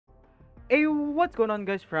Hey, what's going on,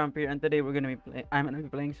 guys? Framper, and today I'm gonna be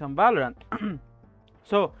playing some Valorant.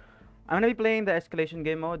 So, I'm gonna be playing the escalation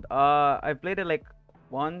game mode. I played it like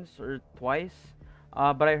once or twice.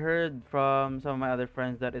 But I heard from some of my other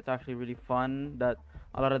friends that it's actually really fun. That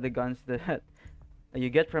a lot of the guns that you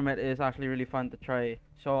get from it is actually really fun to try.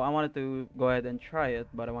 So I wanted to go ahead and try it,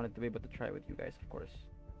 but I wanted to be able to try it with you guys, of course.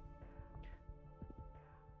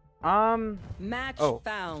 Match Oh.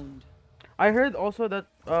 found. I heard also that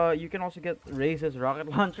you can also get Raze's rocket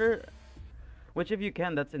launcher, which if you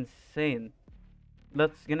can, that's insane.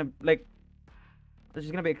 That's gonna like there's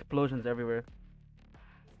just gonna be explosions everywhere.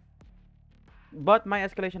 But my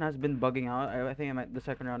escalation has been bugging out. I think the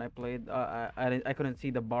second round I played, I couldn't see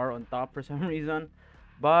the bar on top for some reason.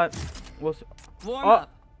 But we'll s Warm oh, up.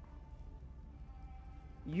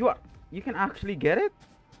 you can actually get it.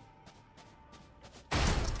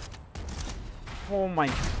 Oh my!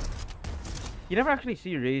 You never actually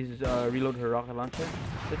see Raze reload her rocket launcher.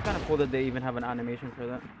 It's kind of cool that they even have an animation for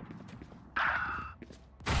that.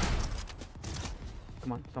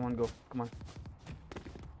 Come on, someone go. Come on.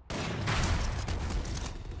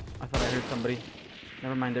 I thought I heard somebody.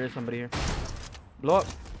 Never mind, there is somebody here. Blow up.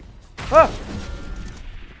 Ah!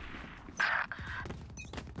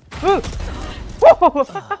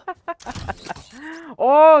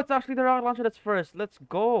 Oh, it's actually the rocket launcher that's first. Let's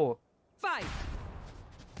go. Fight.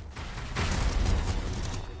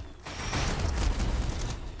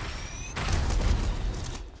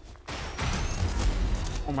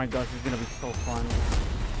 Oh my gosh, this is gonna be so fun.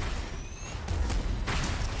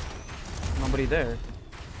 Nobody there.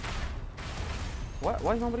 What?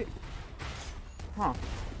 Why is nobody? Huh.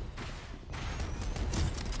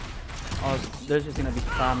 Oh, they're just gonna be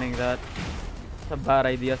spamming that. It's a bad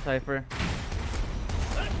idea, Cypher.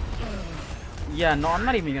 Yeah, no, I'm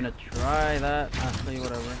not even gonna try that. Actually,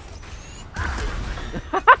 whatever.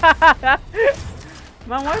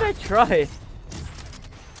 Man, why did I try?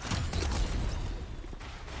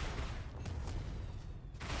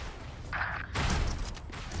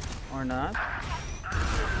 Or not?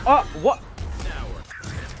 Oh, what?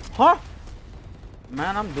 Huh?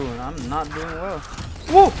 Man, I'm not doing well.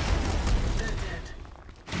 Woo!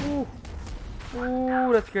 Ooh.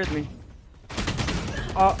 Ooh, that scared me.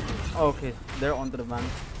 Oh, okay. They're onto the van.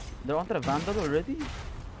 They're onto the vandal already?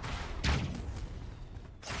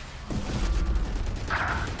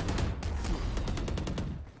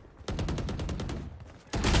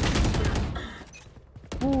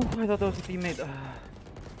 Ooh, I thought that was a teammate.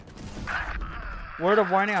 Word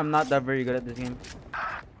of warning, I'm not that very good at this game.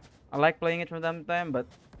 I like playing it from time to time, but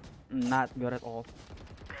not good at all.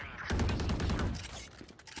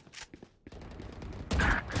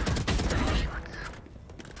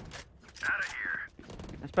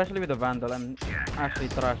 Especially with the Vandal, I'm actually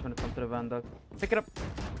trash when it comes to the Vandal. Pick it up.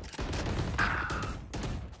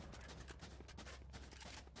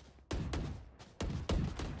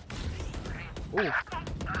 Ooh,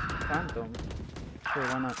 Phantom. Sure,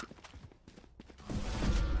 why not?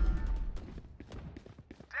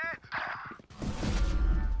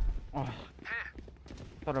 Oh,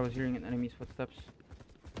 thought I was hearing an enemy's footsteps.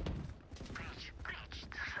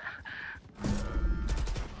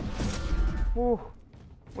 Ooh.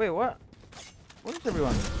 Wait, what? Where's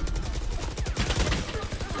everyone?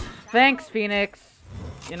 Thanks, Phoenix!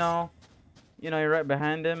 You know, you're right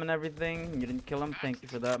behind him and everything. You didn't kill him. Thank you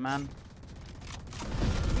for that, man.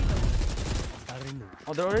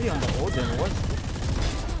 Oh, they're already on the Odin. What?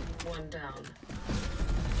 One down.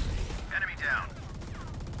 Enemy down.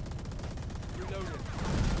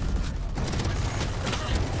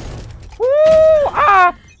 Woo!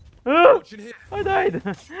 Ah! I died.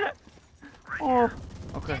 Oh,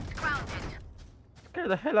 okay. Scared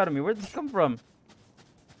the hell out of me. Where did this come from?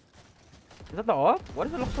 Is that the off? Why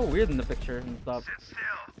does it look so weird in the picture and stuff? Sit still.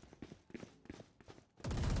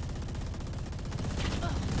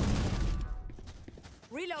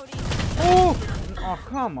 Reloading. Oh! Oh,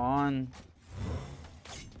 come on.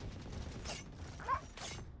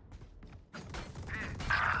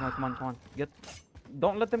 Come on.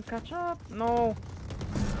 Don't let them catch up. No.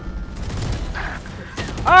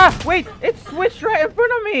 Ah! Wait! It switched right in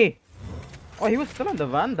front of me! Oh, he was still on the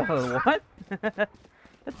Vandal. What?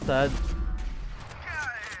 That's sad.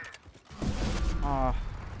 Oh,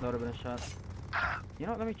 that would have been a shot. You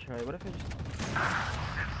know what? Let me try. What if I just...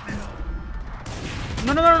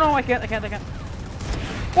 No, I can't.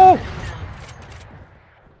 Oh!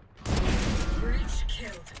 Breach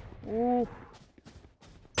killed. Ooh.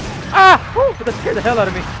 Ah! Ooh! That scared the hell out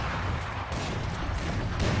of me. Get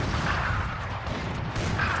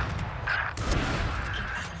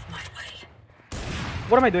out of my way.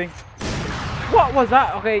 What am I doing? What was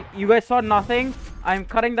that? Okay, you guys saw nothing. I'm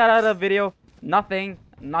cutting that out of the video. Nothing,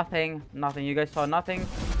 nothing, nothing. You guys saw nothing.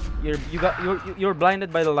 You're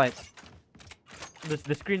blinded by the light.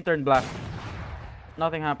 The screen turned black.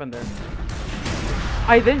 Nothing happened there.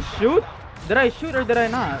 I didn't shoot? Did I shoot or did I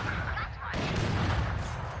not?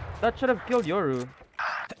 That should have killed Yoru.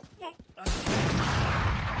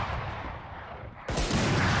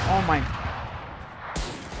 Oh my.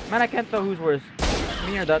 Man, I can't tell who's worse.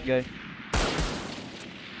 Me or that guy.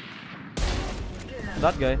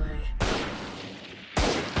 That guy.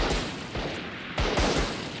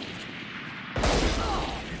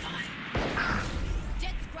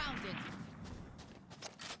 Jet's grounded.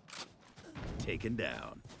 Taken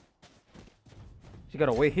down. She got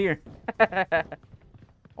away here.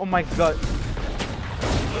 Oh my god.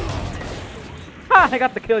 Ha! I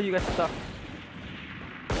got the kill, you guys saw.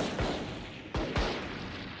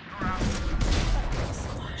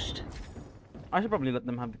 Squashed. I should probably let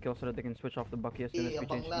them have the kill so that they can switch off the Bucky as soon as we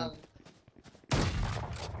change them.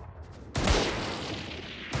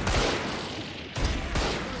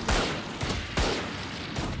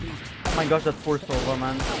 Oh my gosh, that's poor Sova,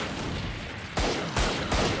 man.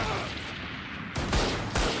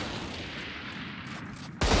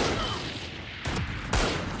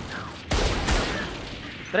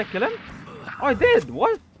 Did I kill him? Oh, I did!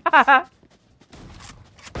 What?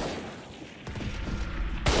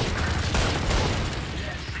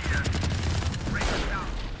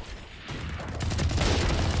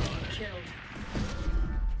 Killed.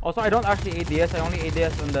 Also, I don't actually ADS. I only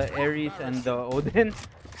ADS on the Ares and the Odin.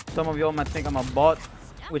 Some of y'all might think I'm a bot,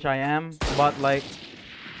 which I am, but like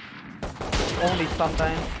only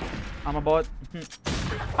sometimes I'm a bot.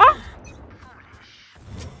 Ah!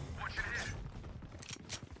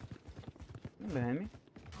 Behind me?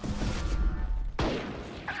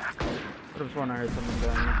 Could have sworn I heard someone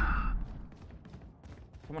behind me.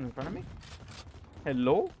 Someone in front of me?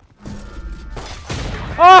 Hello?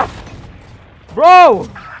 Ah! Bro!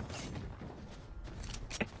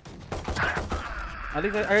 At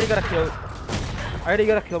least I already got a kill. I already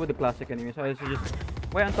got a kill with the classic anyway, so I should just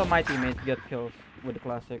wait until my teammates get kills with the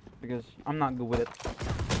classic because I'm not good with it.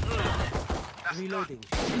 Reloading.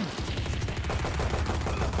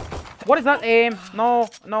 What is that aim? No,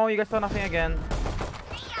 no, you guys saw nothing again.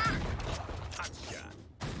 Hotshot.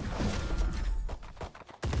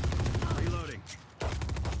 Reloading.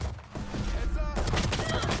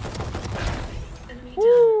 Enemy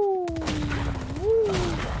Woo! Woo!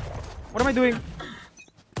 What am I doing?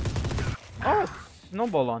 Oh,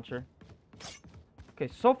 snowball launcher. Okay,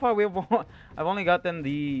 so far I've only gotten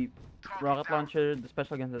the rocket launcher, the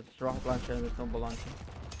special against the rocket launcher, and the snowball launcher.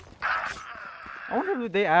 I wonder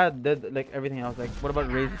if they add like everything else. Like, what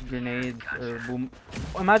about raised grenades or boom?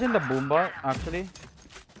 Oh, imagine the boom bot actually.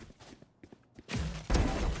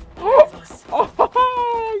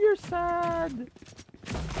 Oh, you're sad.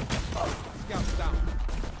 Scout down.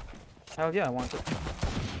 Hell yeah, I want it.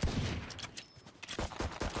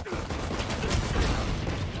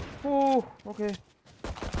 Oh, okay.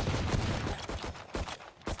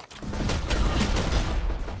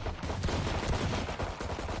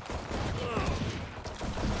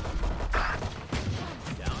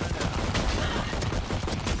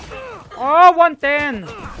 Oh, 110!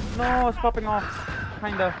 No, it's popping off.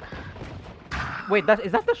 Kinda. Wait,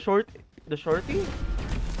 is that the shorty? The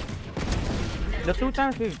two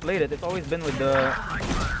times we've played it, it's always been with the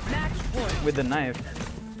knife.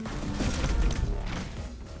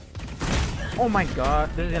 Oh my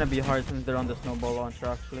god, this is gonna be hard since they're on the snowball launcher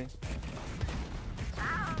actually.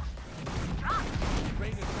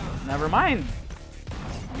 Never mind.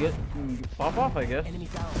 You pop off, I guess. Enemy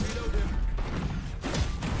down.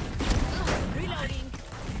 Reloading.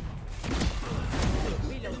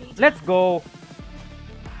 Reloading. Let's go.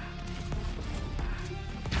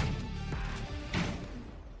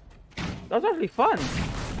 That was actually fun.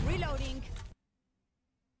 Reloading.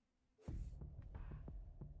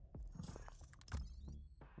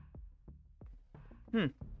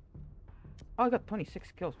 Oh, I got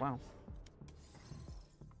 26 kills. Wow.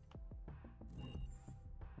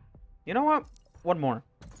 You know what? One more.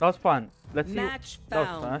 That was fun. Let's see. Match That was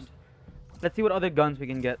found. fast. Let's see what other guns we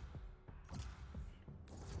can get.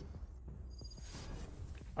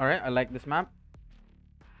 Alright, I like this map.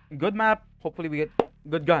 Good map. Hopefully we get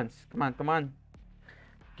good guns. Come on, come on.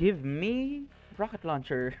 Give me rocket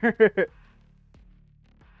launcher.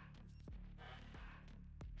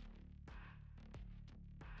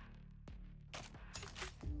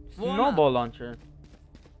 Snowball launcher.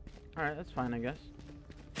 Alright, that's fine, I guess.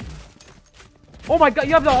 Oh my god,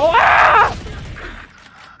 you have the... Oh, ah!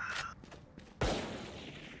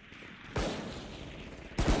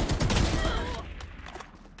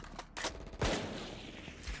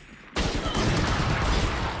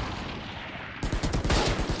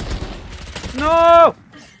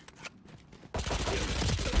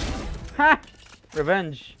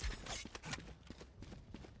 Revenge.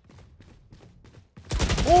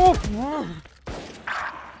 Oh!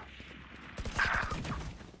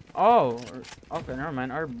 Oh, okay, never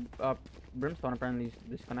mind. Our brimstone apparently is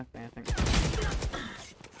disconnecting, I think.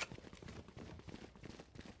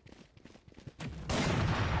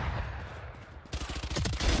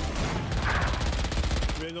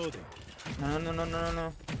 Reloading. No, no, no, no, no,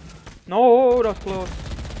 no. No, that was close.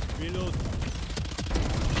 Reload.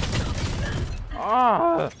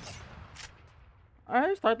 Ah!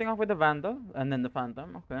 Alright, starting off with the Vandal and then the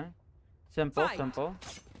Phantom. Okay. Simple, Fight. simple.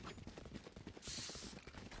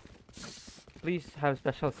 Please have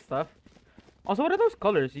special stuff. Also, what are those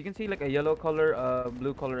colors? You can see like a yellow color, a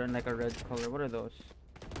blue color, and like a red color. What are those?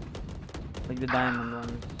 Like the diamond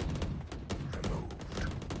ones.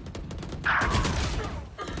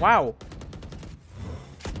 Wow!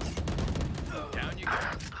 Down you go.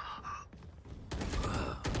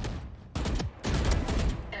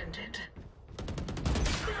 Ended.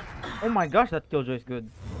 Oh my gosh, that killjoy is good.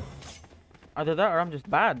 Either that or I'm just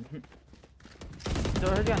bad. Is it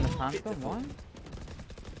already on the Phantom? What?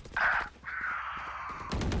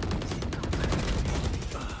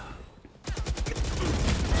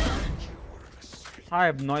 I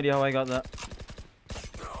have no idea how I got that.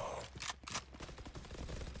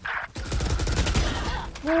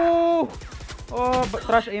 Woo! Oh, but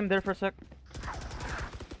trash aim there for a sec.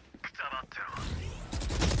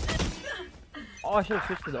 Oh, I should have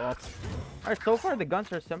switched to the op. Alright, so far the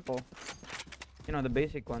guns are simple. You know, the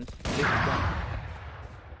basic ones. Basic guns.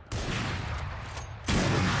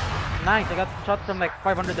 Nice, I got shot from like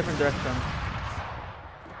 500 different directions.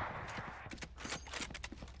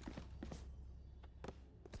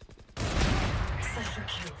 Cypher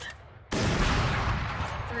killed.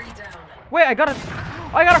 3 down. Wait, I got a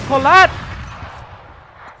collat!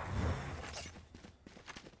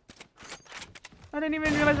 I didn't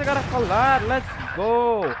even realize I got a collat. Let's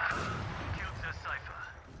go.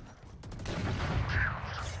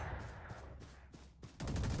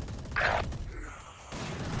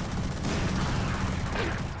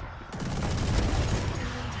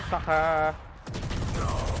 Sucker.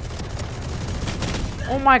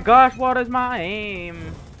 Oh my gosh, what is my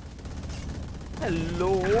aim?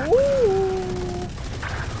 Hello.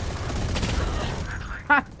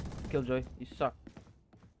 Ha! Killjoy, you suck.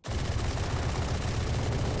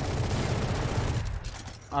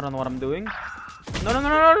 I don't know what I'm doing. No, no, no,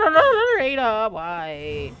 no, no, no, no, Rada,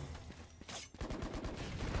 why?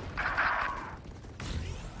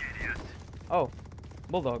 Oh,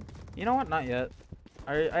 Bulldog. You know what? Not yet.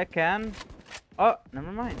 I can. Oh,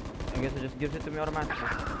 never mind. I guess it just gives it to me automatically.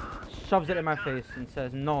 Shoves it in my face and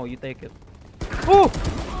says, no, you take it. Oh!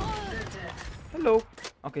 Hello.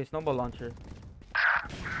 Okay, snowball launcher.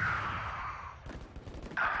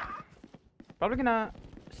 Probably gonna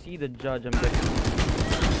see the judge, I'm guessing.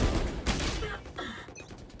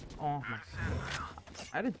 Oh my.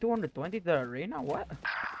 I did 220 to the arena? What?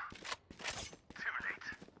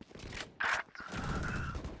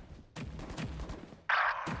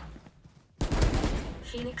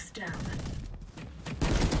 Phoenix down.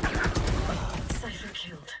 Cypher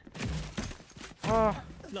killed. Oh,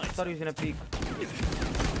 I thought he was gonna peek.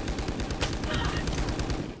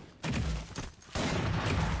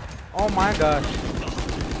 Oh my gosh.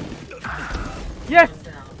 Yes!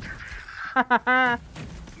 Down.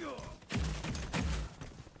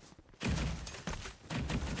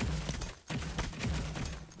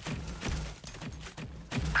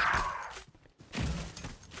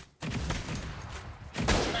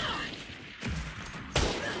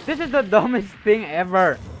 This is the dumbest thing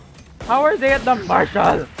ever. How are they at the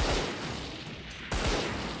Marshall?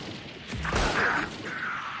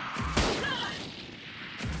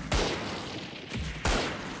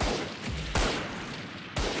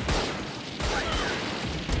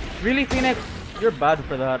 Really, Phoenix? You're bad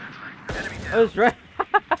for that. I was right.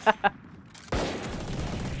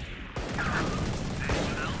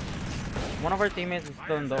 One of our teammates is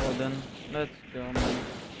still in the Odin. Let's go, man.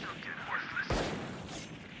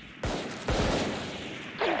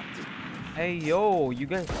 Hey, yo, you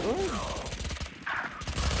guys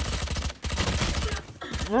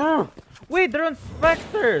good? Wait, they're on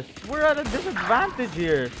Spectres! We're at a disadvantage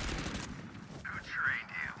here.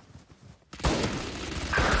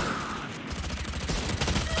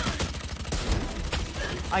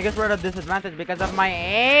 I guess we're at a disadvantage because of my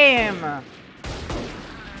aim.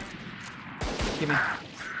 Give me.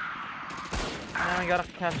 Now we gotta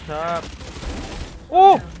catch up.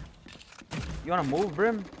 Oh! You wanna move,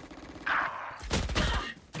 Brim?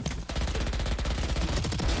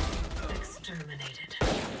 Exterminated.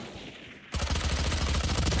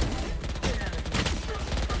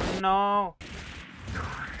 no.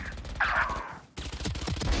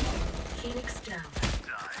 Phoenix down.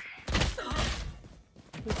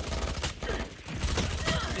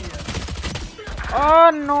 Oh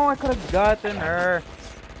no, I could have gotten her.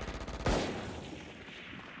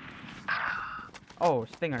 Oh,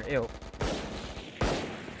 stinger, ew.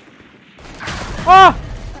 Ah!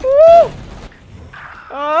 Woo!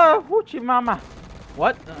 Hoochie mama.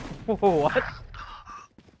 What? What?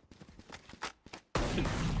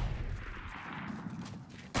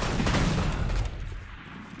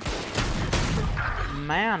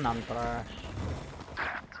 Man, I'm trash.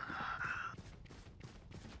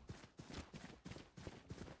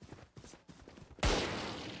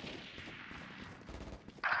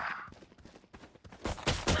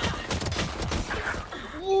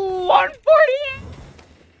 Ooh, 140.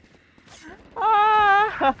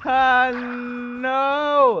 Ah,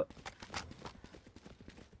 no.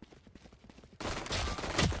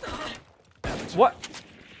 What?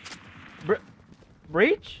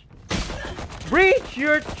 Breach? Breach,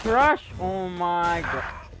 you're trash. Oh my god.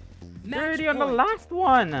 Match 30 on the point. last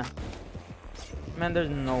one. Man, there's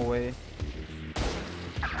no way.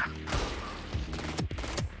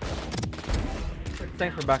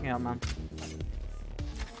 Thanks for backing up, man.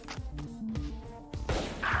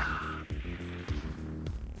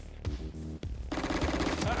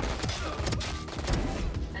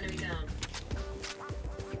 Enemy down.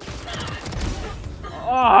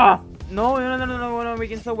 Ah! No, no, no, no, no, no, we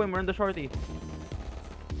can still win. We're in the shorty.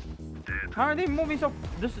 How are they moving so?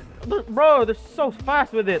 Bro, they're so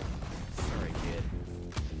fast with it. Sorry, kid.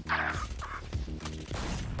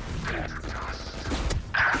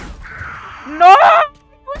 No!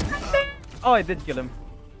 Oh, I did kill him.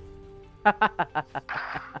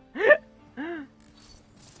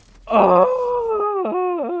 Oh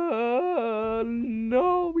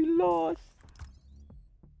no, we lost.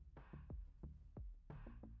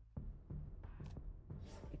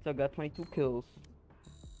 So I got 22 kills.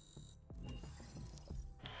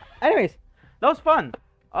 Anyways, that was fun.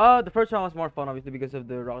 The first round was more fun, obviously, because of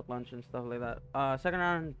the rocket launch and stuff like that. Second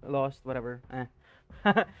round lost, whatever.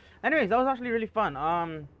 Anyways, that was actually really fun.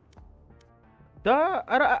 I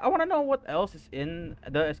want to know what else is in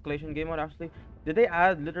the escalation game mode. Actually, did they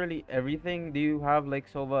add literally everything? Do you have like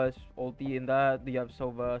Sova's ulti in that? Do you have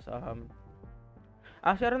Sova's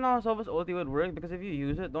Actually, I don't know how Sova's ulti would work, because if you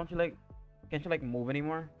use it, don't you like, can't you like move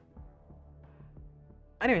anymore?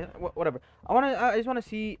 Anyways, whatever. I just wanna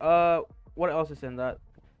see what else is in that.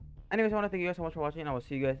 Anyways, I wanna thank you guys so much for watching, and I will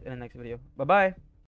see you guys in the next video. Bye bye.